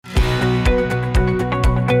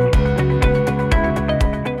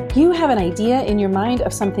have an idea in your mind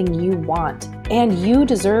of something you want, and you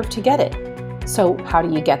deserve to get it. So how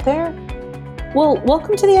do you get there? Well,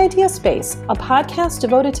 welcome to The Idea Space, a podcast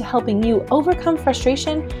devoted to helping you overcome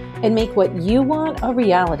frustration and make what you want a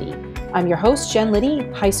reality. I'm your host, Jen Liddy,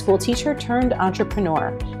 high school teacher turned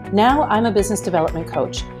entrepreneur. Now I'm a business development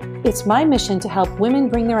coach. It's my mission to help women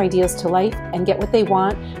bring their ideas to life and get what they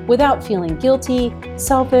want without feeling guilty,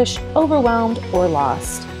 selfish, overwhelmed, or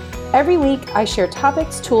lost. Every week, I share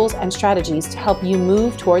topics, tools, and strategies to help you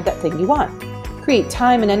move toward that thing you want. Create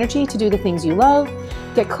time and energy to do the things you love,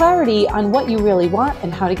 get clarity on what you really want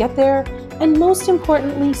and how to get there, and most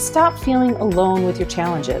importantly, stop feeling alone with your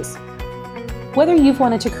challenges. Whether you've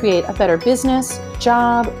wanted to create a better business,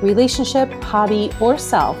 job, relationship, hobby, or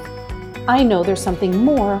self, I know there's something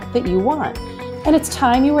more that you want, and it's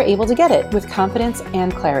time you were able to get it with confidence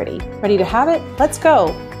and clarity. Ready to have it? Let's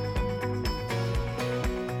go.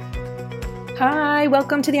 Hi,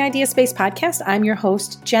 welcome to the Idea Space podcast. I'm your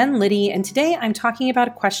host, Jen Liddy, and today I'm talking about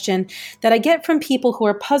a question that I get from people who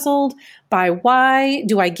are puzzled by why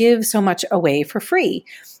do I give so much away for free?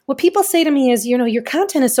 What people say to me is, your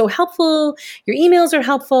content is so helpful, your emails are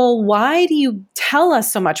helpful. Why do you tell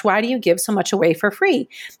us so much? Why do you give so much away for free?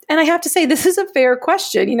 And I have to say, this is a fair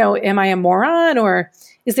question. Am I a moron, or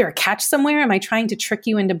is there a catch somewhere? Am I trying to trick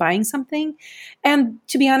you into buying something? And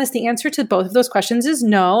to be honest, the answer to both of those questions is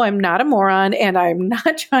no, I'm not a moron and I'm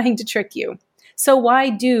not trying to trick you. So why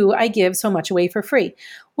do I give so much away for free?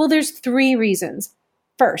 Well, there's 3 reasons.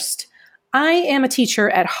 First, I am a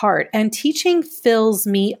teacher at heart and teaching fills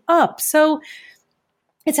me up. So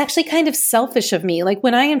it's actually kind of selfish of me. Like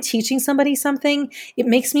when I am teaching somebody something, it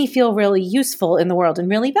makes me feel really useful in the world and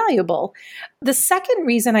really valuable. The second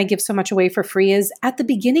reason I give so much away for free is at the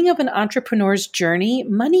beginning of an entrepreneur's journey,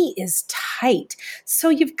 money is tight. So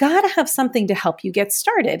you've got to have something to help you get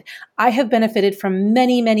started. I have benefited from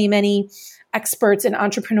many experts and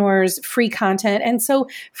entrepreneurs' free content. And so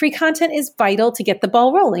free content is vital to get the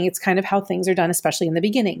ball rolling. It's kind of how things are done, especially in the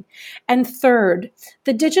beginning. And third,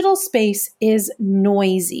 the digital space is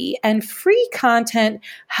noisy, and free content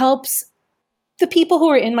helps the people who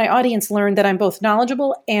are in my audience learn that I'm both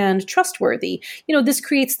knowledgeable and trustworthy. This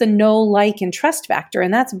creates the know, like, and trust factor,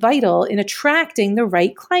 and that's vital in attracting the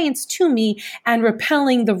right clients to me and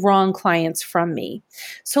repelling the wrong clients from me.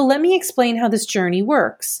 So let me explain how this journey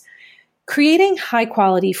works. Creating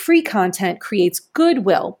high-quality free content creates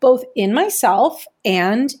goodwill, both in myself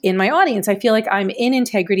and in my audience. I feel like I'm in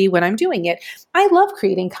integrity when I'm doing it. I love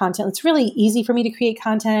creating content. It's really easy for me to create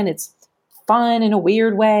content. It's fun in a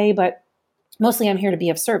weird way, but mostly I'm here to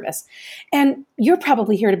be of service. And you're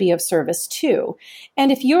probably here to be of service too.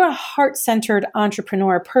 And if you're a heart-centered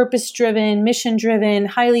entrepreneur, purpose-driven, mission-driven,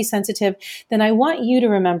 highly sensitive, then I want you to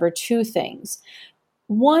remember 2 things.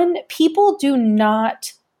 1, people do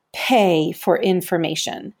not pay for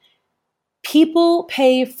information. People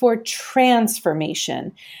pay for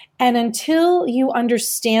transformation. And until you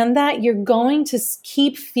understand that, you're going to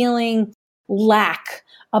keep feeling lack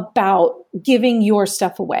about giving your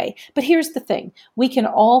stuff away. But here's the thing. We can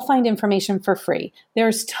all find information for free.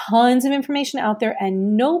 There's tons of information out there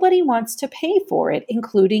and nobody wants to pay for it,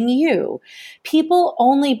 including you. People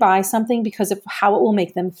only buy something because of how it will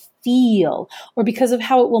make them feel or because of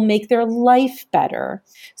how it will make their life better.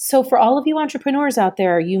 So for all of you entrepreneurs out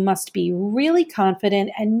there, you must be really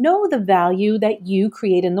confident and know the value that you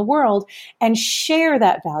create in the world and share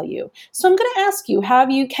that value. So I'm going to ask you,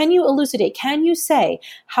 can you elucidate? Can you say,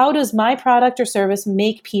 how does my product or service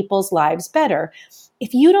make people's lives better?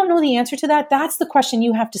 If you don't know the answer to that, that's the question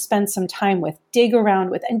you have to spend some time with, dig around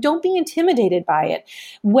with, and don't be intimidated by it.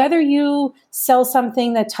 Whether you sell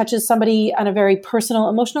something that touches somebody on a very personal,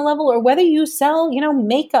 emotional level, or whether you sell,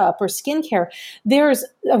 makeup or skincare, there's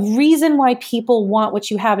a reason why people want what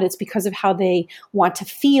you have, and it's because of how they want to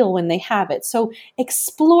feel when they have it. So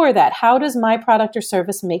explore that. How does my product or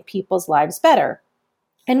service make people's lives better?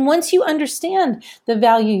 And once you understand the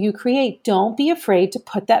value you create, don't be afraid to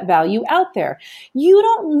put that value out there. You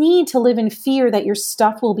don't need to live in fear that your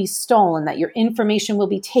stuff will be stolen, that your information will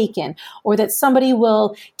be taken, or that somebody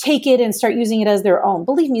will take it and start using it as their own.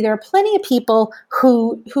 Believe me, there are plenty of people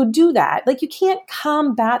who do that. Like, you can't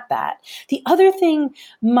combat that. The other thing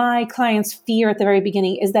my clients fear at the very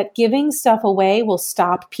beginning is that giving stuff away will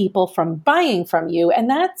stop people from buying from you. And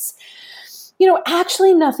that's,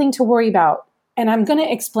 actually nothing to worry about. And I'm going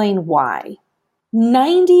to explain why.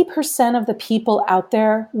 90% of the people out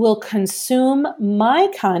there will consume my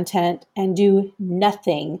content and do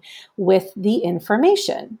nothing with the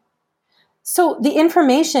information. So the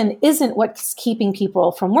information isn't what's keeping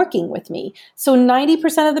people from working with me. So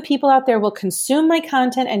 90% of the people out there will consume my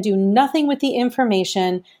content and do nothing with the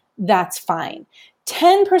information. that's fine.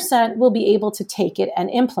 10% will be able to take it and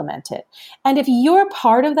implement it. And if you're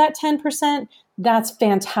part of that 10%, that's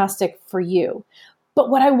fantastic for you. But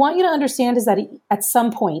what I want you to understand is that at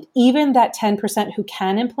some point, even that 10% who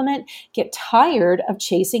can implement get tired of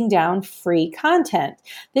chasing down free content.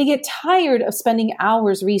 They get tired of spending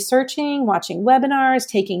hours researching, watching webinars,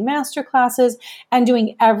 taking master classes, and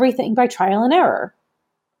doing everything by trial and error.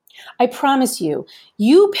 I promise you,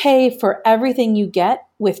 you pay for everything you get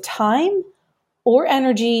with time or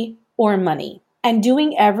energy or money. And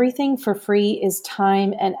doing everything for free is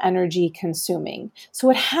time and energy consuming. So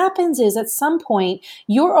what happens is at some point,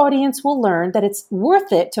 your audience will learn that it's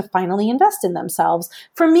worth it to finally invest in themselves.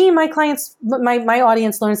 For me, my clients, my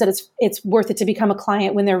audience learns that it's worth it to become a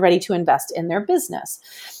client when they're ready to invest in their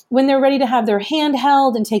business, when they're ready to have their hand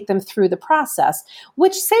held and take them through the process,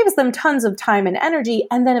 which saves them tons of time and energy.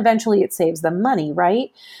 And then eventually it saves them money,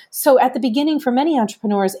 right? So at the beginning, for many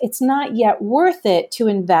entrepreneurs, it's not yet worth it to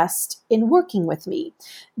invest in working with me.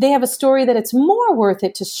 They have a story that it's more worth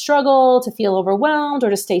it to struggle, to feel overwhelmed, or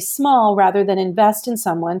to stay small rather than invest in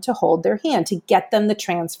someone to hold their hand, to get them the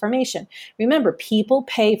transformation. Remember, people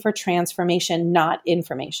pay for transformation, not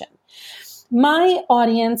information. My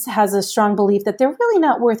audience has a strong belief that they're really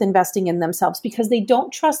not worth investing in themselves because they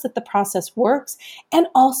don't trust that the process works. And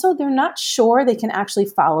also they're not sure they can actually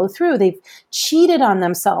follow through. They've cheated on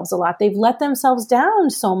themselves a lot. They've let themselves down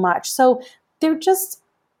so much. So they're just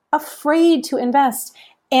afraid to invest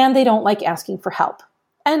and they don't like asking for help.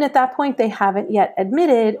 And at that point, they haven't yet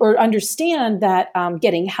admitted or understand that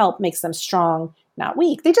getting help makes them strong, not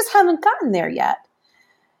weak. They just haven't gotten there yet.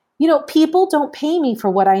 You know, people don't pay me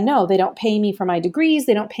for what I know. They don't pay me for my degrees.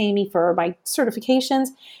 They don't pay me for my certifications.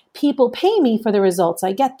 People pay me for the results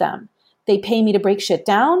I get them. They pay me to break shit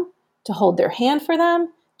down, to hold their hand for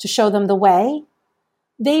them, to show them the way.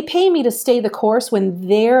 They pay me to stay the course when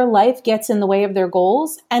their life gets in the way of their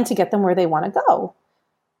goals and to get them where they want to go.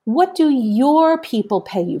 What do your people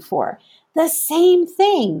pay you for? The same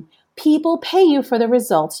thing. People pay you for the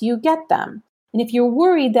results you get them. And if you're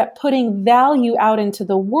worried that putting value out into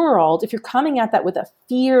the world, if you're coming at that with a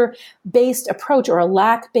fear-based approach or a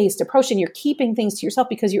lack-based approach and you're keeping things to yourself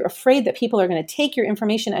because you're afraid that people are going to take your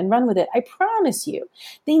information and run with it, I promise you,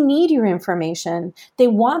 they need your information. They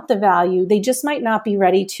want the value. They just might not be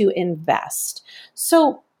ready to invest.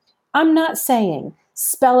 So I'm not saying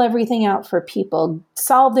spell everything out for people,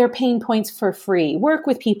 solve their pain points for free, work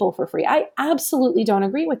with people for free. I absolutely don't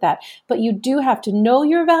agree with that. But you do have to know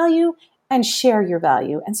your value and share your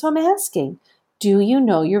value. And so I'm asking, do you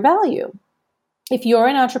know your value? If you're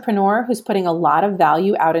an entrepreneur who's putting a lot of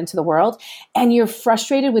value out into the world and you're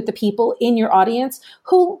frustrated with the people in your audience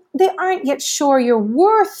who they aren't yet sure you're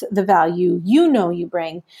worth the value you know you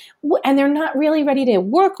bring, and they're not really ready to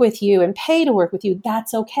work with you and pay to work with you,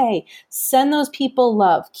 that's okay. Send those people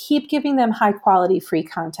love. Keep giving them high quality free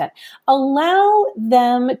content. Allow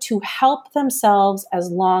them to help themselves as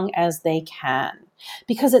long as they can.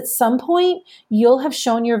 Because at some point, you'll have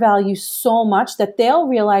shown your value so much that they'll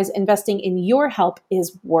realize investing in your help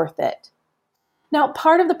is worth it. Now,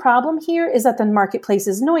 part of the problem here is that the marketplace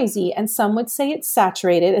is noisy, and some would say it's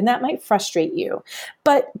saturated, and that might frustrate you.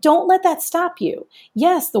 But don't let that stop you.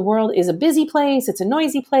 Yes, the world is a busy place, it's a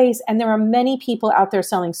noisy place, and there are many people out there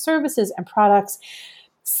selling services and products.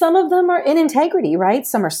 Some of them are in integrity, right?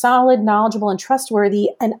 Some are solid, knowledgeable, and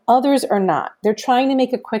trustworthy, and others are not. They're trying to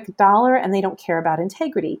make a quick dollar and they don't care about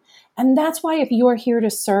integrity. And that's why if you are here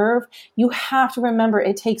to serve, you have to remember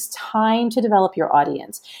it takes time to develop your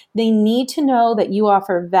audience. They need to know that you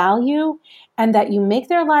offer value and that you make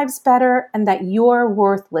their lives better and that you're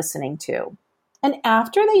worth listening to. And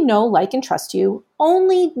after they know, like, and trust you,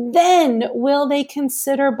 only then will they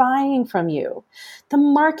consider buying from you. The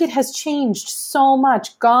market has changed so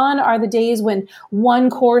much. Gone are the days when one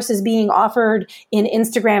course is being offered in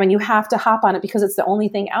Instagram and you have to hop on it because it's the only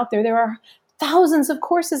thing out there. There are thousands of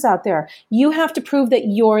courses out there. You have to prove that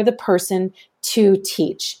you're the person to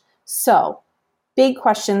teach. So, big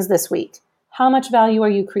questions this week. How much value are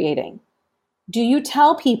you creating? Do you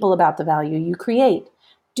tell people about the value you create?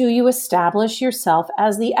 Do you establish yourself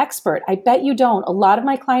as the expert? I bet you don't. A lot of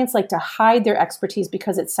my clients like to hide their expertise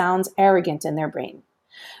because it sounds arrogant in their brain.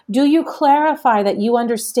 Do you clarify that you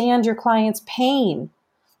understand your client's pain?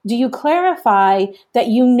 Do you clarify that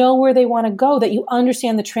you know where they want to go, that you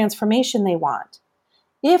understand the transformation they want?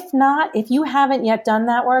 If not, if you haven't yet done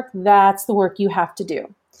that work, that's the work you have to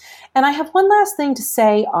do. And I have one last thing to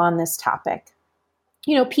say on this topic.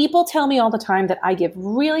 People tell me all the time that I give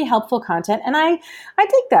really helpful content, and I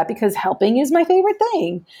take that because helping is my favorite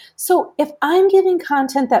thing. So if I'm giving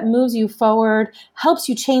content that moves you forward, helps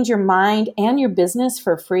you change your mind and your business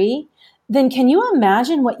for free, then can you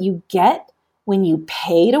imagine what you get when you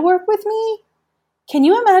pay to work with me? Can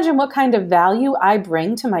you imagine what kind of value I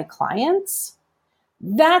bring to my clients?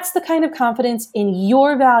 That's the kind of confidence in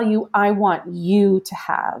your value I want you to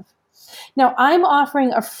have. Now, I'm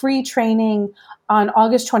offering a free training on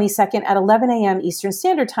August 22nd at 11 a.m. Eastern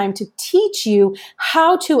Standard Time to teach you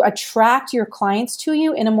how to attract your clients to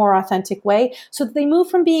you in a more authentic way so that they move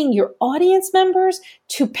from being your audience members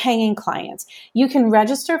to paying clients. You can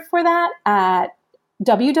register for that at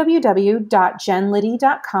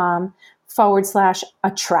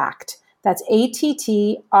www.jenliddy.com/attract. That's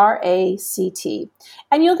ATTRACT.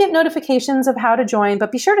 And you'll get notifications of how to join,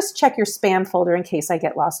 but be sure to check your spam folder in case I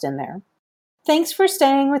get lost in there. Thanks for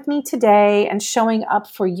staying with me today and showing up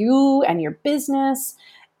for you and your business.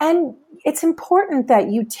 And it's important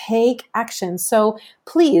that you take action. So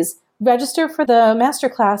please register for the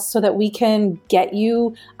masterclass so that we can get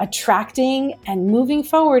you attracting and moving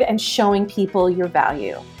forward and showing people your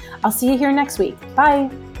value. I'll see you here next week.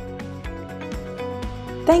 Bye.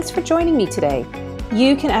 Thanks for joining me today.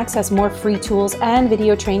 You can access more free tools and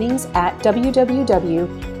video trainings at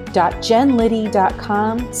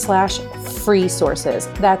www.jenliddy.com/free sources.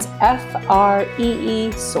 That's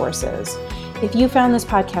FREE sources. If you found this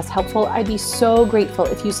podcast helpful, I'd be so grateful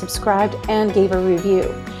if you subscribed and gave a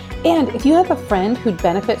review. And if you have a friend who'd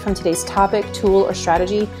benefit from today's topic, tool, or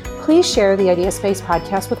strategy, please share the Idea Space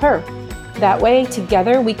podcast with her. That way,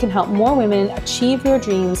 together, we can help more women achieve their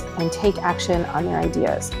dreams and take action on their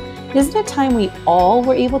ideas. Isn't it time we all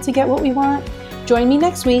were able to get what we want? Join me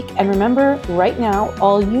next week, and remember, right now,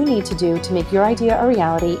 all you need to do to make your idea a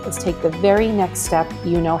reality is take the very next step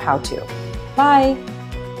you know how to. Bye!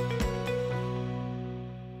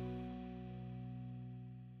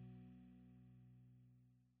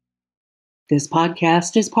 This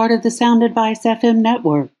podcast is part of the Sound Advice FM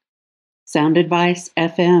network. Sound Advice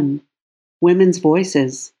FM. Women's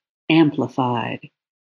voices amplified.